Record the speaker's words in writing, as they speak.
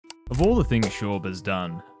Of all the things Schaub has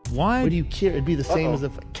done, why do you care? It'd be the same as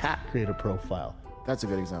if a cat created a profile. That's a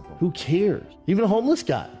good example. Who cares? Even a homeless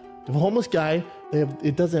guy. If a homeless guy,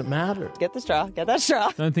 it doesn't matter. Get the straw, get that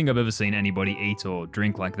straw. Don't think I've ever seen anybody eat or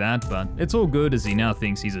drink like that, but it's all good as he now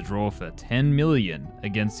thinks he's a draw for $10 million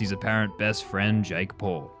against his apparent best friend Jake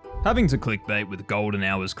Paul. Having to clickbait with Golden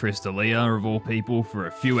Hours Chris D'Elia, of all people, for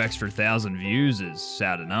a few extra thousand views is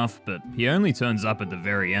sad enough, but he only turns up at the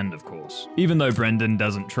very end, of course. Even though Brendan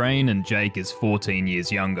doesn't train and Jake is 14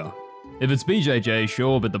 years younger. If it's BJJ,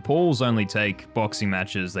 sure, but the Pauls only take boxing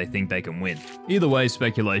matches they think they can win. Either way,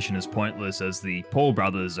 speculation is pointless as the Paul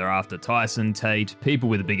brothers are after Tyson, Tate, people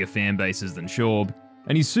with bigger fan bases than Schaub,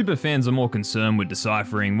 and his super fans are more concerned with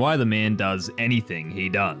deciphering why the man does anything he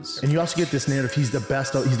does. And you also get this narrative, he's the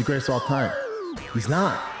best, he's the greatest of all time. He's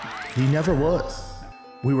not. He never was.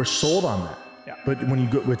 We were sold on that. Yeah. But when you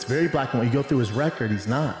go, it's very black and white. You go through his record, he's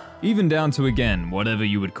not. Even down to, again, whatever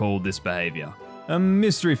you would call this behavior. A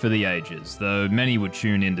mystery for the ages, though many would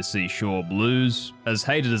tune in to see Schaub lose. As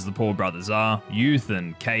hated as the Paul brothers are, youth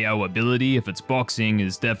and KO ability, if it's boxing,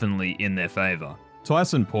 is definitely in their favor.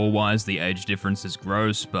 Tyson Paul-wise, the age difference is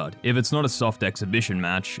gross, but if it's not a soft exhibition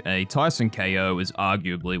match, a Tyson KO is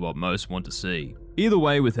arguably what most want to see. Either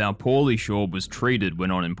way, with how poorly Schaub was treated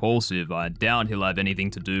when on Impulsive, I doubt he'll have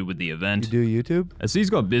anything to do with the event. You do YouTube? As he's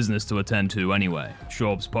got business to attend to anyway.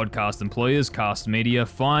 Schaub's podcast employers, Cast Media,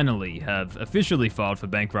 finally have officially filed for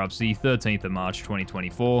bankruptcy 13th of March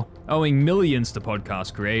 2024, owing millions to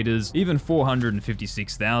podcast creators. Even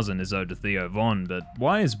 $456,000 is owed to Theo Von, but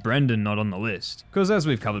why is Brendan not on the list? Because as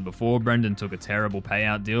we've covered before, Brendan took a terrible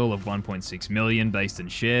payout deal of $1.6 million based in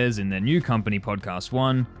shares in their new company Podcast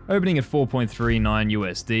One, opening at $4.39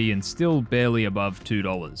 USD and still barely above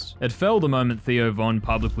 $2. It fell the moment Theo Von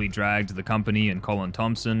publicly dragged the company and Colin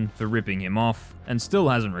Thompson for ripping him off, and still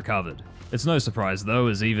hasn't recovered. It's no surprise though,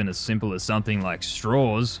 as even as simple as something like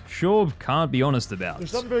straws, Schaub can't be honest about.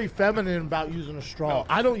 There's something very feminine about using a straw. No.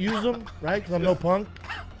 I don't use them, right? Because I'm no punk.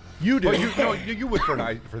 You do. Well, you would for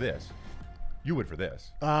this. You would for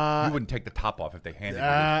this. You wouldn't take the top off if they handed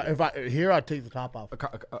you. I'd take the top off.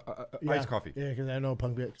 Iced coffee. Yeah, because I know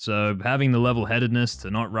punk bitch. So having the level-headedness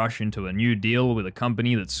to not rush into a new deal with a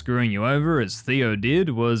company that's screwing you over, as Theo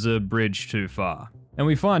did, was a bridge too far. And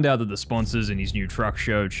we find out that the sponsors in his new truck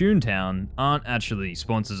show, Toontown, aren't actually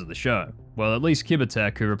sponsors of the show. Well, at least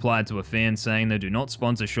Kibertech, who replied to a fan saying they do not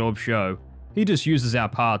sponsor Schaub's show, he just uses our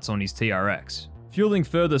parts on his TRX. Fueling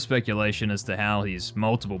further speculation as to how his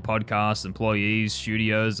multiple podcasts, employees,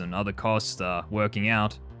 studios, and other costs are working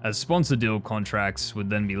out, as sponsor deal contracts would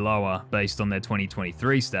then be lower based on their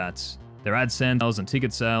 2023 stats. Their AdSense and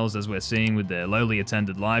ticket sales, as we're seeing with their lowly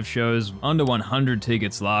attended live shows, under 100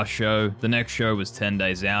 tickets last show, the next show was 10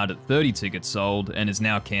 days out at 30 tickets sold and is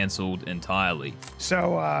now cancelled entirely. So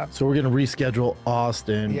we're gonna reschedule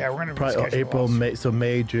Austin. Yeah, we're gonna probably reschedule April, Austin. May, so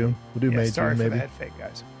May, June. We'll do May, sorry June, for maybe. the head fake,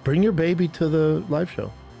 guys. Bring your baby to the live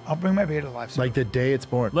show. I'll bring my baby to the live show. Like the day it's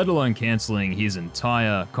born. Let alone cancelling his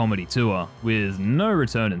entire comedy tour with no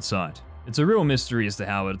return in sight. It's a real mystery as to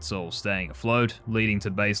how it's all staying afloat, leading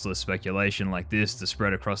to baseless speculation like this to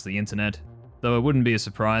spread across the internet, though it wouldn't be a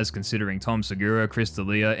surprise considering Tom Segura, Chris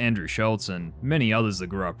D'Elia, Andrew Schultz, and many others that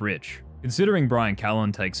grew up rich. Considering Brian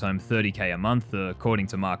Callen takes home $30K a month, according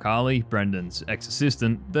to Mark Harley, Brendan's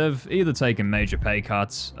ex-assistant, they've either taken major pay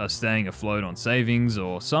cuts, are staying afloat on savings,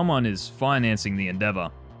 or someone is financing the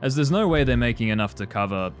endeavor, as there's no way they're making enough to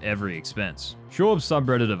cover every expense. Schaub's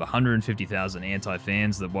subreddit of 150,000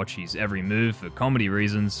 anti-fans that watch his every move for comedy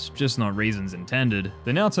reasons, just not reasons intended,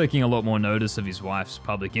 they're now taking a lot more notice of his wife's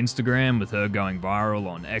public Instagram, with her going viral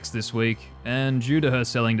on X this week, and due to her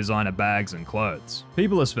selling designer bags and clothes.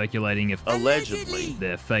 People are speculating if allegedly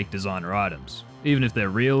they're fake designer items. Even if they're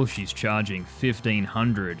real, she's charging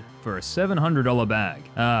 $1,500 for a $700 bag.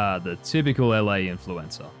 Ah, the typical LA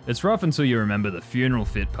influencer. It's rough until you remember the funeral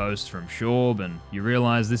fit post from Schaub and you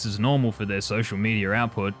realize this is normal for their social media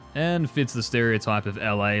output and fits the stereotype of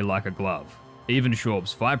LA like a glove. Even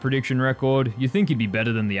Schaub's fight prediction record, you think he'd be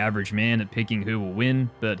better than the average man at picking who will win,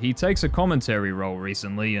 but he takes a commentary role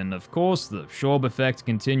recently, and of course the Schaub effect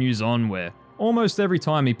continues on where almost every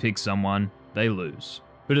time he picks someone, they lose.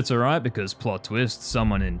 But it's alright because, plot twist,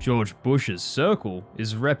 someone in George Bush's circle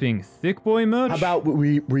is repping Thick Boy merch. How about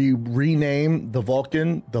we rename the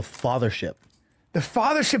Vulcan the Fathership? The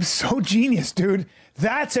Fathership's so genius, dude.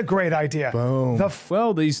 That's a great idea. Boom.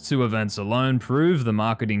 Well, these two events alone prove the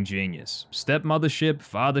marketing genius. Stepmothership,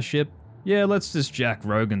 Fathership. Yeah, let's just jack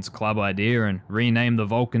Rogan's club idea and rename the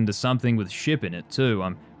Vulcan to something with ship in it too.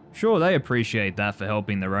 I'm sure they appreciate that for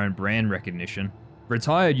helping their own brand recognition.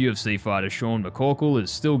 Retired UFC fighter Sean McCorkle is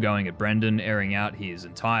still going at Brendan, airing out his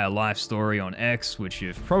entire life story on X, which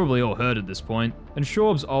you've probably all heard at this point. And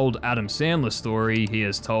Schaub's old Adam Sandler story he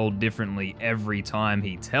has told differently every time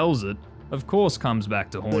he tells it, of course comes back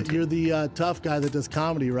to haunt him. You're the tough guy that does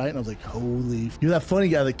comedy, right? And I was like, holy. You're that funny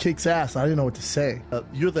guy that kicks ass. I didn't know what to say.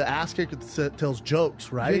 You're the ass kicker that tells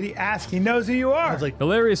jokes, right? You're the ass. He knows who you are. I was like,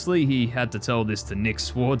 Hilariously, he had to tell this to Nick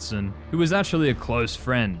Swartzen, who was actually a close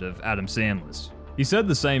friend of Adam Sandler's. He said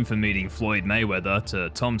the same for meeting Floyd Mayweather to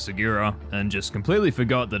Tom Segura, and just completely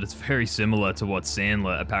forgot that it's very similar to what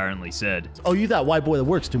Sandler apparently said. oh, you that white boy that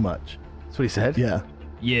works too much. That's what he said? Yeah.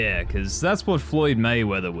 Yeah, because that's what Floyd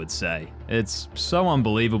Mayweather would say. It's so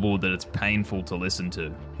unbelievable that it's painful to listen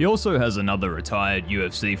to. He also has another retired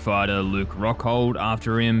UFC fighter, Luke Rockhold,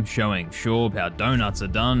 after him, showing Schaub how donuts are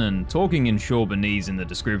done and talking in Schaubinese in the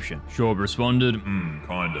description. Schaub responded,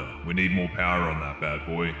 Kinda. We need more power on that bad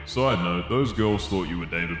boy. Side note, those girls thought you were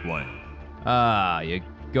David Blaine. Ah, you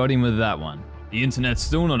got him with that one. The internet's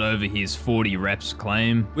still not over his 40 reps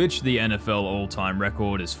claim, which the NFL all-time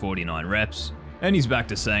record is 49 reps. And he's back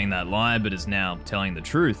to saying that lie, but is now telling the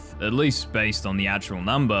truth, at least based on the actual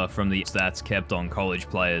number from the stats kept on college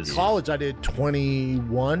players. College, I did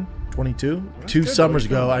 21, 22. 2 summers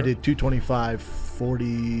ago, I did 225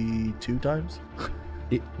 42 times.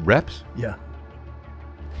 Reps? Yeah.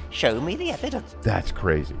 Show me the evidence. That's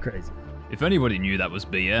crazy. Crazy. If anybody knew that was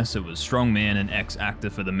BS, it was strongman and ex-actor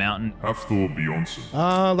for The Mountain. Have thought Beyonce.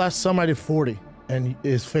 Last summer I did 40, and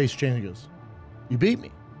his face changed. He goes, you beat me.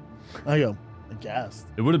 I go, I guess.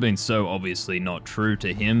 It would have been so obviously not true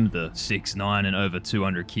to him. The 6'9" and over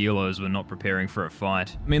 200 kilos were not preparing for a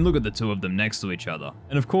fight. I mean, look at the two of them next to each other.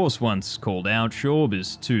 And of course, once called out, Schaub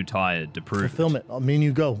is too tired to prove Film it. Me and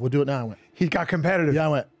you go. We'll do it now. I went, He got competitive. yeah, I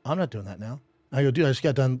went, I'm not doing that now. I go, dude, I just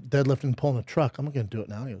got done deadlifting and pulling a truck. I'm not going to do it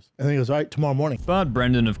now. He goes, and then he goes, all right, tomorrow morning. But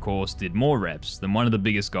Brendan, of course, did more reps than one of the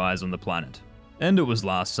biggest guys on the planet. And it was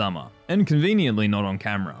last summer, and conveniently not on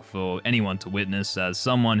camera for anyone to witness as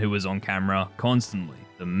someone who was on camera constantly.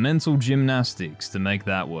 The mental gymnastics to make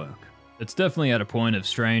that work. It's definitely at a point of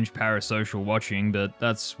strange parasocial watching, but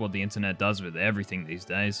that's what the internet does with everything these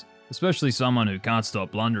days, especially someone who can't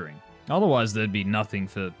stop blundering. Otherwise there'd be nothing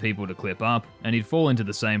for people to clip up, and he'd fall into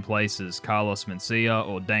the same place as Carlos Mencia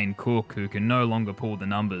or Dane Cook, who can no longer pull the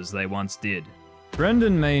numbers they once did.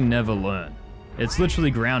 Brendan may never learn. It's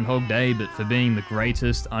literally Groundhog Day, but for being the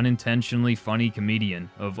greatest unintentionally funny comedian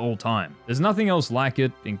of all time. There's nothing else like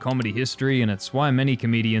it in comedy history, and it's why many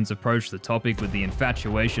comedians approach the topic with the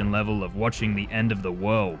infatuation level of watching the end of the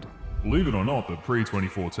world. Believe it or not, but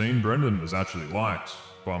pre-2014, Brendan was actually liked,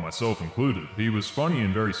 by myself included. He was funny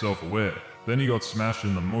and very self-aware. Then he got smashed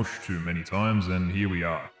in the mush too many times, and here we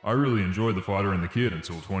are. I really enjoyed The Fighter and the Kid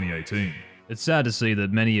until 2018. It's sad to see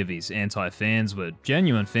that many of his anti-fans were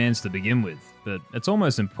genuine fans to begin with, but it's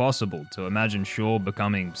almost impossible to imagine Schaub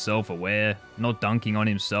becoming self-aware, not dunking on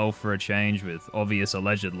himself for a change with obvious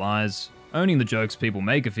alleged lies, owning the jokes people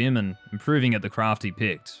make of him and improving at the craft he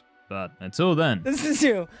picked. But until then... This is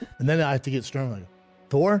you. And then I have to get strong. Like,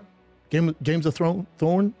 Thor? Games of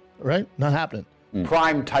Thorn? Right? Not happening.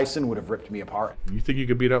 Prime Tyson would have ripped me apart. You think you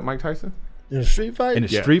could beat up Mike Tyson? In a street fight? In a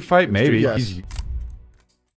street fight, maybe. Yes. He's